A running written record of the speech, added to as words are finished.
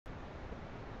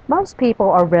Most people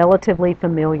are relatively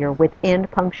familiar with end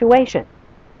punctuation,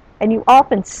 and you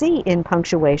often see end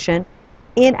punctuation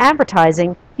in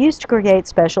advertising used to create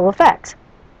special effects.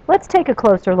 Let's take a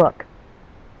closer look.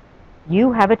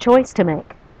 You have a choice to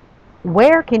make.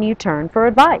 Where can you turn for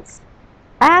advice?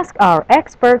 Ask our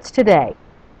experts today.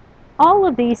 All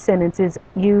of these sentences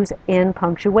use end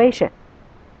punctuation.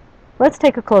 Let's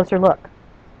take a closer look.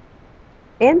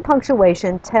 End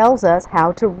punctuation tells us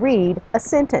how to read a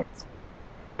sentence.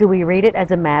 Do we read it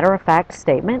as a matter-of-fact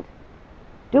statement?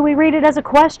 Do we read it as a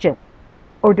question?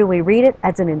 Or do we read it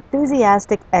as an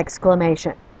enthusiastic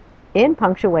exclamation? End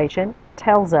punctuation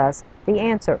tells us the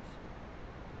answers.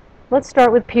 Let's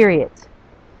start with periods.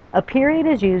 A period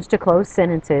is used to close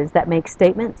sentences that make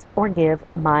statements or give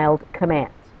mild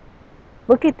commands.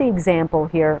 Look at the example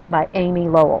here by Amy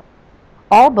Lowell.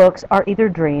 All books are either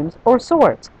dreams or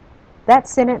swords. That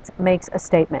sentence makes a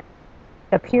statement.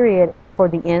 A period for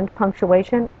the end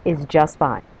punctuation is just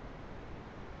fine.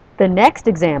 The next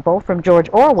example from George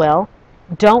Orwell,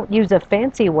 don't use a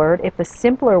fancy word if a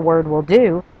simpler word will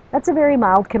do. That's a very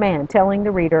mild command telling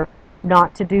the reader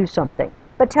not to do something,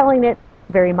 but telling it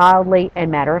very mildly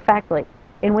and matter-of-factly,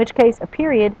 in which case a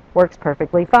period works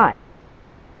perfectly fine.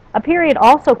 A period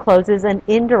also closes an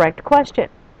indirect question.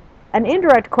 An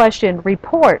indirect question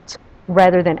reports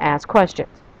rather than asks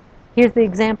questions. Here's the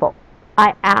example.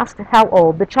 I asked how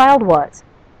old the child was.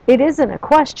 It isn't a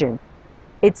question.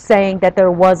 It's saying that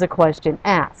there was a question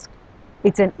asked.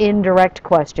 It's an indirect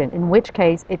question, in which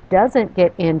case it doesn't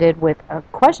get ended with a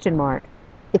question mark.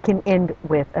 It can end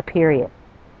with a period.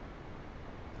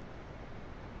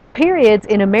 Periods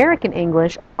in American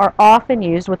English are often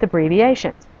used with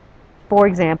abbreviations. For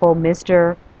example,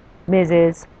 Mr.,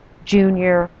 Mrs.,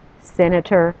 Junior,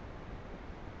 Senator.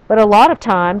 But a lot of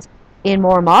times, in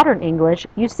more modern English,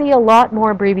 you see a lot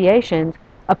more abbreviations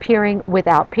appearing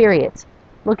without periods.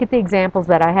 Look at the examples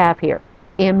that I have here.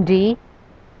 MD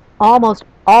almost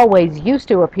always used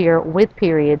to appear with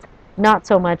periods, not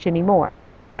so much anymore.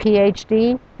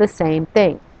 PhD, the same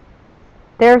thing.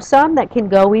 There are some that can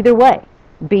go either way.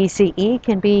 BCE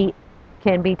can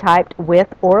be typed with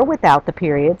or without the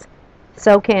periods.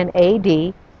 So can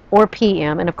AD or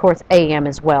PM, and of course AM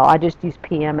as well. I just use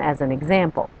PM as an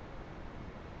example.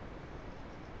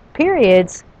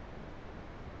 Periods,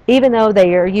 even though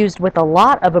they are used with a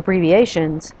lot of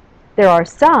abbreviations, there are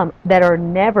some that are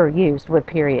never used with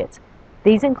periods.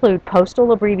 These include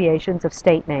postal abbreviations of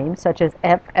state names, such as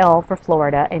FL for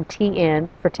Florida and TN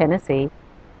for Tennessee,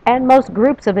 and most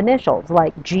groups of initials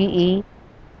like GE,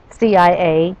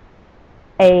 CIA,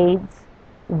 AIDS,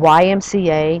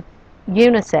 YMCA,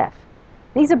 UNICEF.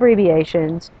 These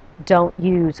abbreviations don't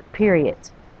use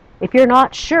periods. If you're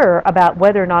not sure about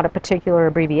whether or not a particular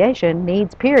abbreviation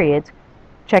needs periods,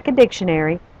 check a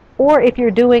dictionary, or if you're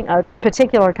doing a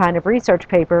particular kind of research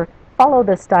paper, follow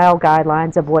the style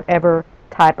guidelines of whatever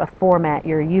type of format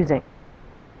you're using.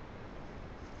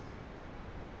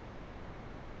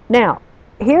 Now,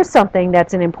 here's something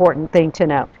that's an important thing to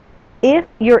note. If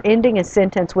you're ending a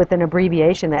sentence with an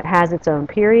abbreviation that has its own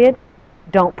period,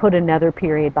 don't put another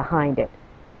period behind it.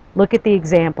 Look at the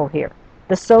example here.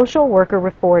 The social worker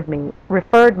referred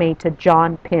me to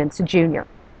John Pence, Jr.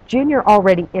 Jr.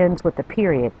 already ends with a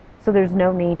period, so there's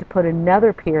no need to put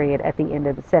another period at the end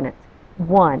of the sentence.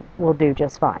 One will do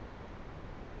just fine.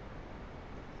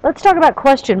 Let's talk about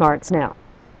question marks now.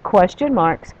 Question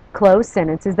marks close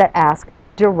sentences that ask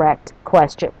direct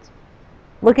questions.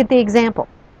 Look at the example.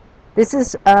 This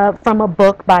is from a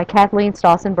book by Kathleen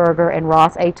Stossenberger and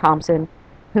Ross A. Thompson,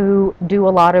 who do a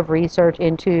lot of research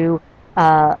into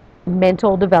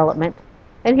mental development.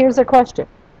 And here's a question.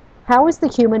 How is the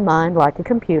human mind like a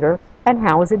computer, and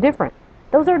how is it different?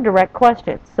 Those are direct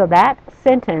questions, so that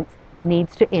sentence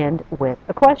needs to end with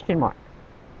a question mark.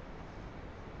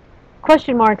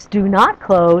 Question marks do not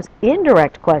close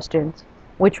indirect questions,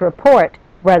 which report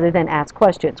rather than ask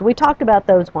questions. We talked about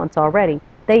those once already.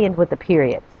 They end with a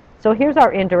period. So here's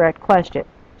our indirect question.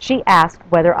 She asked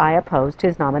whether I opposed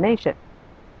his nomination.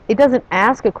 It doesn't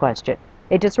ask a question.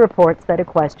 It just reports that a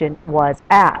question was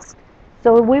asked.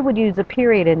 So we would use a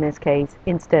period in this case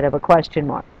instead of a question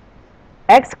mark.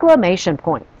 Exclamation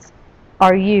points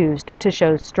are used to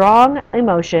show strong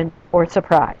emotion or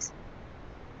surprise.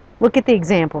 Look at the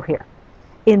example here.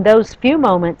 In those few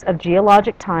moments of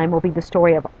geologic time will be the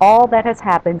story of all that has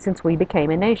happened since we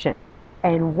became a nation.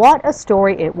 And what a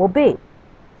story it will be.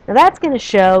 Now that's going to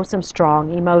show some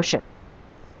strong emotion.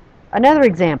 Another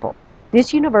example.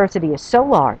 This university is so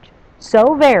large,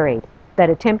 so varied, that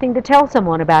attempting to tell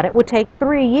someone about it would take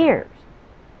 3 years.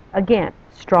 Again,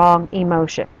 strong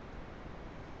emotion.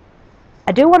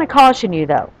 I do want to caution you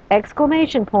though,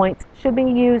 exclamation points should be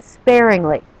used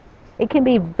sparingly. It can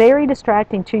be very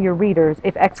distracting to your readers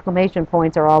if exclamation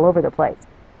points are all over the place,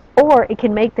 or it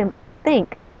can make them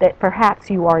think that perhaps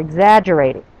you are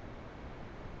exaggerating.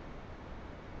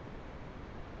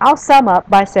 I'll sum up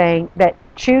by saying that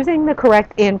choosing the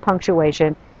correct end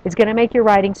punctuation is going to make your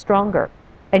writing stronger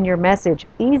and your message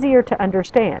easier to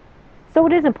understand. So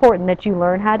it is important that you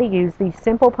learn how to use these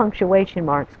simple punctuation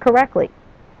marks correctly.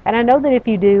 And I know that if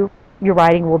you do, your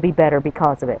writing will be better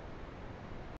because of it.